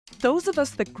Those of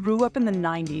us that grew up in the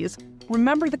 90s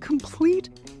remember the complete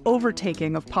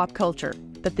overtaking of pop culture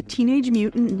that the Teenage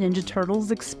Mutant Ninja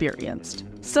Turtles experienced.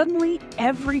 Suddenly,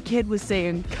 every kid was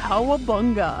saying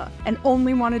cowabunga and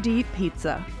only wanted to eat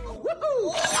pizza.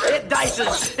 It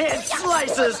dices, it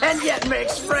slices, and yet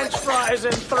makes French fries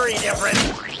in 3 different...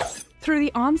 Through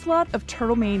the onslaught of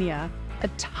Turtlemania, a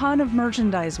ton of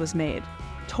merchandise was made.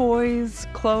 Toys,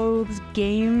 clothes,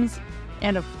 games,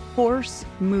 and of course,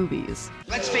 movies.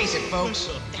 Let's face it, folks.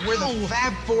 We're the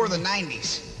Fab Four of the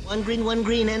 90s. One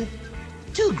green, and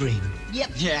 2 green.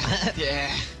 Yep.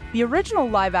 Yeah. The original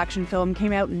live-action film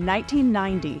came out in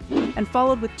 1990 and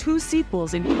followed with 2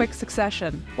 sequels in quick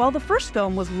succession. While the first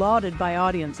film was lauded by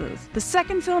audiences, the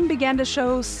second film began to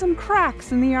show some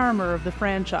cracks in the armor of the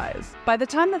franchise. By the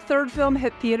time the third film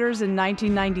hit theaters in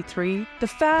 1993, the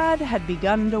fad had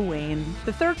begun to wane.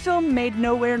 The third film made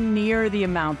nowhere near the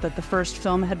amount that the first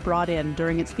film had brought in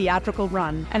during its theatrical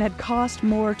run and had cost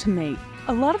more to make.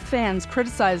 A lot of fans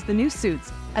criticized the new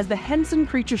suits as the Henson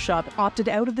Creature Shop opted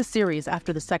out of the series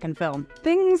after the second film.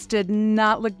 Things did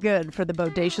not look good for the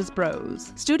Bodacious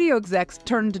Bros. Studio execs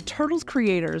turned to Turtles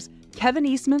creators Kevin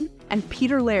Eastman and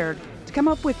Peter Laird to come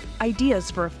up with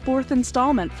ideas for a 4th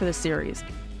installment for the series,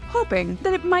 hoping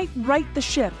that it might right the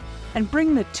ship and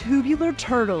bring the tubular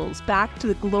turtles back to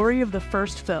the glory of the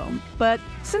first film. But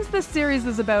since this series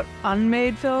is about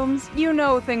unmade films, you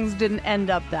know things didn't end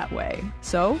up that way.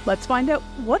 So let's find out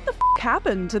what the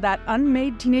happened to that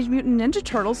unmade Teenage Mutant Ninja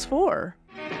Turtles 4.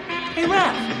 Hey,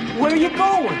 Raph, where are you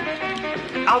going?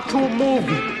 Out to a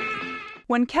movie.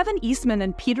 When Kevin Eastman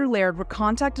and Peter Laird were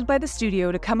contacted by the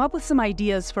studio to come up with some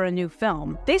ideas for a new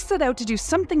film, they set out to do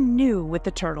something new with the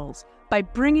Turtles by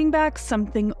bringing back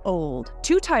something old.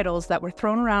 2 titles that were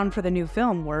thrown around for the new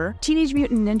film were Teenage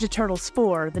Mutant Ninja Turtles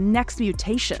 4, The Next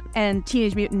Mutation, and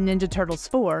Teenage Mutant Ninja Turtles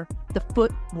 4, The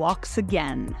Foot Walks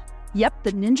Again. Yep,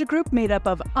 the ninja group made up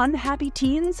of unhappy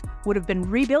teens would have been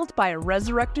rebuilt by a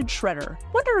resurrected Shredder.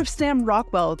 Wonder if Sam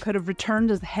Rockwell could have returned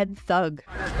as head thug.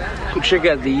 Go check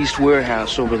out the East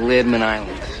Warehouse over at Ledman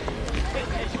Island.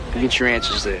 Get your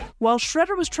answers there. While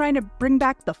Shredder was trying to bring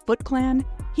back the Foot Clan,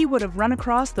 he would have run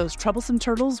across those troublesome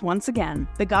turtles once again.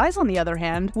 The guys, on the other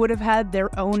hand, would have had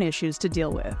their own issues to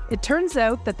deal with. It turns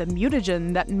out that the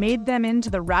mutagen that made them into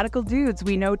the radical dudes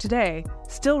we know today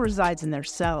still resides in their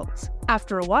cells.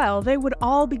 After a while, they would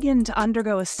all begin to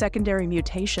undergo a secondary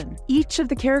mutation. Each of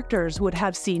the characters would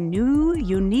have seen new,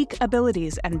 unique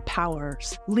abilities and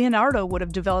powers. Leonardo would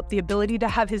have developed the ability to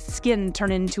have his skin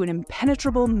turn into an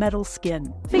impenetrable metal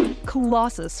skin. Think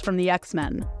Colossus from the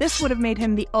X-Men. This would have made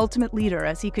him the ultimate leader,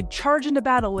 as he could charge into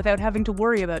battle without having to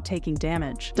worry about taking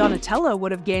damage. Donatello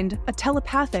would have gained a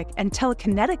telepathic and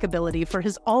telekinetic ability for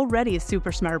his already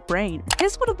super smart brain.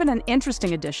 His would have been an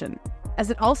interesting addition, as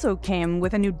it also came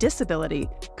with a new disability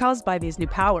caused by these new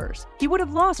powers. He would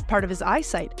have lost part of his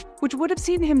eyesight, which would have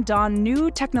seen him don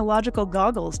new technological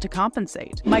goggles to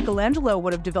compensate. Michelangelo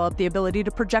would have developed the ability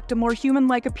to project a more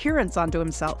human-like appearance onto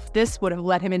himself. This would have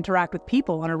let him interact with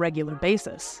people on a regular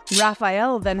basis.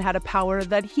 Raphael then had a power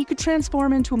that he could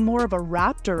transform into more of a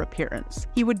raptor appearance.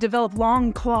 He would develop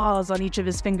long claws on each of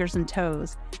his fingers and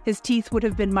toes. His teeth would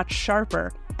have been much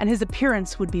sharper, and his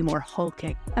appearance would be more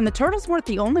hulking. And the Turtles weren't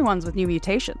the only ones with new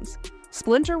mutations.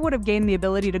 Splinter would have gained the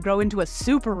ability to grow into a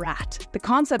super rat. The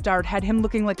concept art had him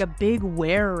looking like a big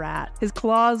were-rat. His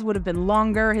claws would have been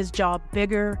longer, his jaw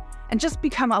bigger, and just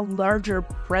become a larger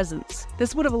presence.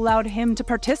 This would have allowed him to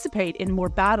participate in more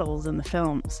battles in the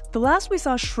films. The last we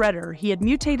saw Shredder, he had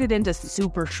mutated into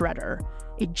Super Shredder,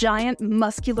 a giant,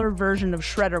 muscular version of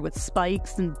Shredder with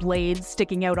spikes and blades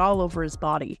sticking out all over his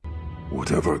body.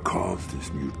 Whatever caused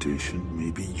this mutation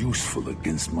may be useful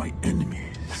against my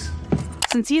enemies.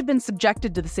 Since he had been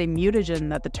subjected to the same mutagen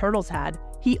that the Turtles had,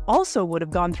 he also would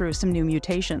have gone through some new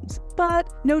mutations.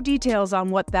 But no details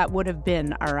on what that would have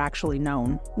been are actually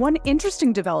known. One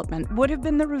interesting development would have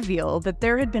been the reveal that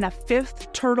there had been a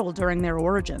 5th turtle during their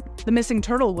origin. The missing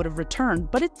turtle would have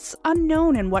returned, but it's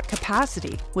unknown in what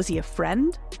capacity. Was he a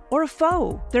friend or a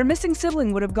foe? Their missing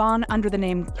sibling would have gone under the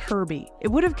name Kirby. It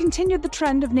would have continued the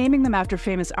trend of naming them after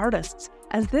famous artists,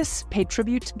 as this paid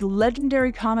tribute to the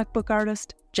legendary comic book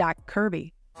artist Jack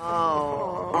Kirby.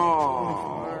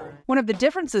 One of the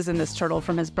differences in this turtle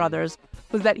from his brothers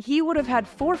was that he would have had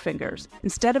 4 fingers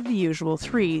instead of the usual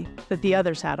 3 that the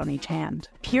others had on each hand.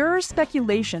 Pure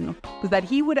speculation was that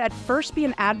he would at first be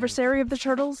an adversary of the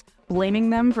Turtles, blaming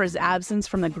them for his absence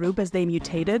from the group as they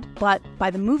mutated, but by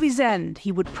the movie's end,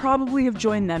 he would probably have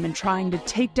joined them in trying to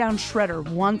take down Shredder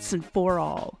once and for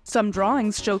all. Some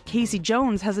drawings show Casey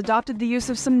Jones has adopted the use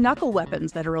of some knuckle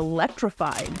weapons that are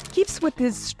electrified. Keeps with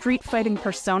his street fighting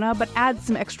persona, but adds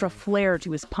some extra flair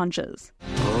to his punches.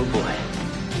 Oh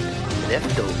boy.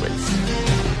 Leftovers.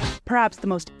 Perhaps the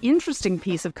most interesting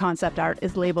piece of concept art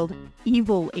is labeled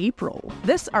Evil April.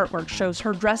 This artwork shows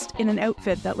her dressed in an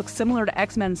outfit that looks similar to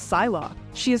X-Men's Psylocke.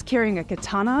 She is carrying a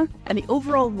katana, and the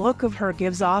overall look of her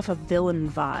gives off a villain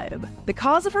vibe. The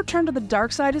cause of her turn to the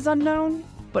dark side is unknown,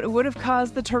 but it would have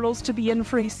caused the Turtles to be in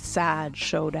for a sad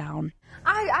showdown.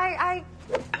 I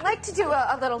like to do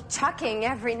a little chucking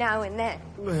every now and then.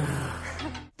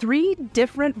 3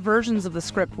 different versions of the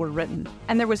script were written,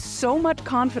 and there was so much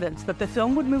confidence that the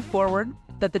film would move forward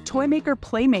that the toymaker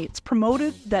Playmates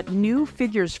promoted that new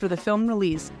figures for the film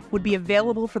release would be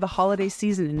available for the holiday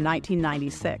season in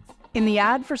 1996. In the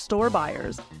ad for store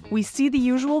buyers, we see the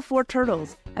usual 4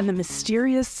 turtles and the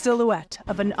mysterious silhouette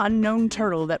of an unknown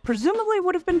turtle that presumably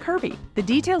would have been Kirby. The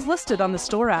details listed on the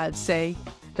store ads say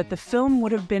that the film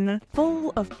would have been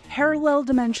full of parallel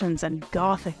dimensions and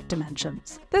gothic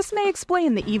dimensions. This may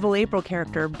explain the Evil April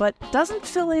character, but doesn't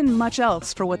fill in much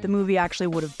else for what the movie actually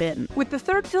would have been. With the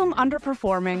 3rd film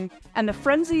underperforming and the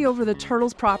frenzy over the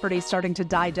Turtles property starting to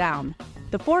die down,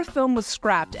 the 4th film was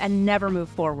scrapped and never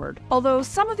moved forward, although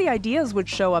some of the ideas would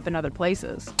show up in other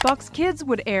places. Fox Kids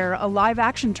would air a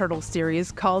live-action Turtles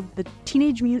series called The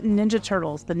Teenage Mutant Ninja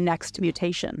Turtles: The Next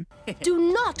Mutation.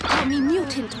 Do not call me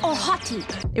mutant or hottie.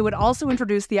 It would also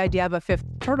introduce the idea of a 5th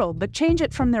turtle, but change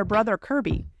it from their brother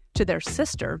Kirby to their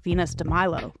sister Venus de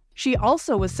Milo. She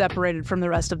also was separated from the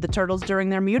rest of the turtles during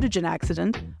their mutagen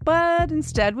accident, but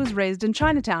instead was raised in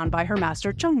Chinatown by her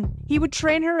master Chung. He would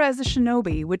train her as a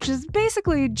shinobi, which is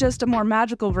basically just a more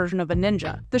magical version of a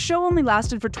ninja. The show only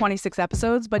lasted for 26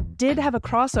 episodes, but did have a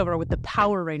crossover with the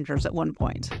Power Rangers at one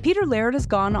point. Peter Laird has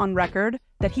gone on record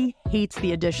that he hates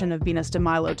the addition of Venus de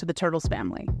Milo to the Turtles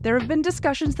family. There have been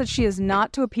discussions that she is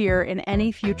not to appear in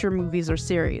any future movies or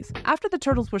series. After the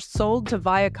Turtles were sold to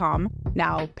Viacom,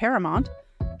 now Paramount,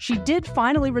 she did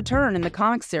finally return in the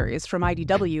comic series from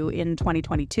IDW in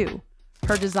 2022.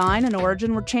 Her design and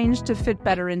origin were changed to fit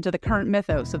better into the current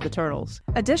mythos of the Turtles.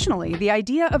 Additionally, the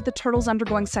idea of the Turtles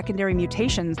undergoing secondary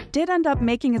mutations did end up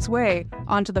making its way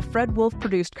onto the Fred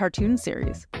Wolf-produced cartoon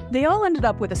series. They all ended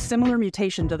up with a similar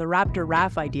mutation to the Raptor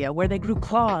Raph idea, where they grew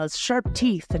claws, sharp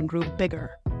teeth, and grew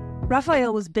bigger.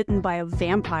 Raphael was bitten by a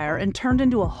vampire and turned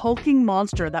into a hulking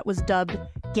monster that was dubbed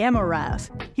Gamma Wrath.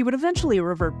 He would eventually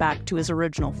revert back to his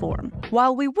original form.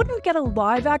 While we wouldn't get a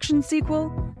live-action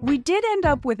sequel, we did end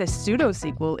up with a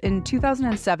pseudo-sequel in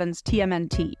 2007's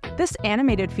TMNT. This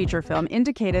animated feature film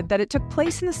indicated that it took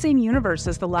place in the same universe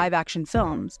as the live-action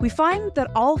films. We find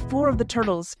that all 4 of the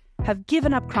Turtles have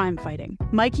given up crime fighting.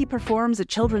 Mikey performs at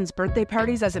children's birthday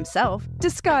parties as himself,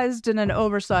 disguised in an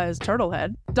oversized turtle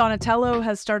head. Donatello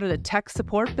has started a tech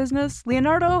support business.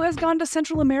 Leonardo has gone to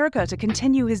Central America to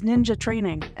continue his ninja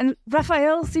training. And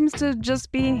Raphael seems to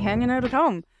just be hanging out at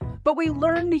home. But we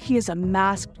learn he is a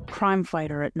masked crime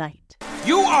fighter at night.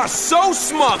 You are so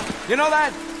smug! You know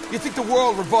that? You think the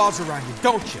world revolves around you,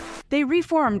 don't you? They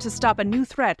reform to stop a new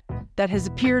threat that has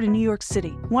appeared in New York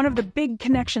City. One of the big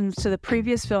connections to the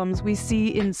previous films we see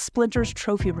in Splinter's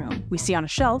trophy room. We see on a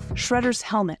shelf Shredder's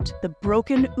helmet, the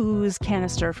broken ooze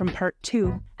canister from Part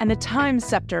 2, and the time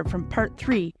scepter from Part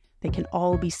 3. They can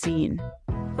all be seen.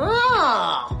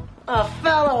 Oh, a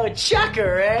fellow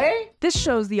chucker, eh? This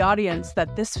shows the audience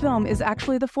that this film is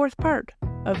actually the 4th part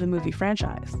of the movie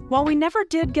franchise. While we never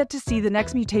did get to see the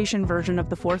next mutation version of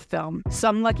the 4th film,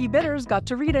 some lucky bidders got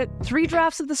to read it. 3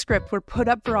 drafts of the script were put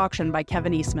up for auction by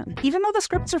Kevin Eastman. Even though the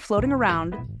scripts are floating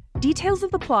around, details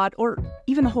of the plot, or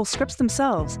even the whole scripts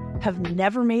themselves, have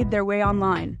never made their way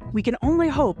online. We can only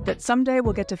hope that someday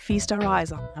we'll get to feast our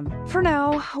eyes on them. For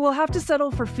now, we'll have to settle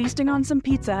for feasting on some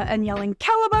pizza and yelling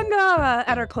 "Cowabunga"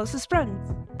 at our closest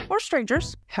friends. Or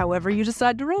strangers, however you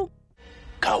decide to roll.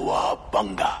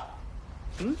 Cowabunga.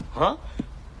 Huh?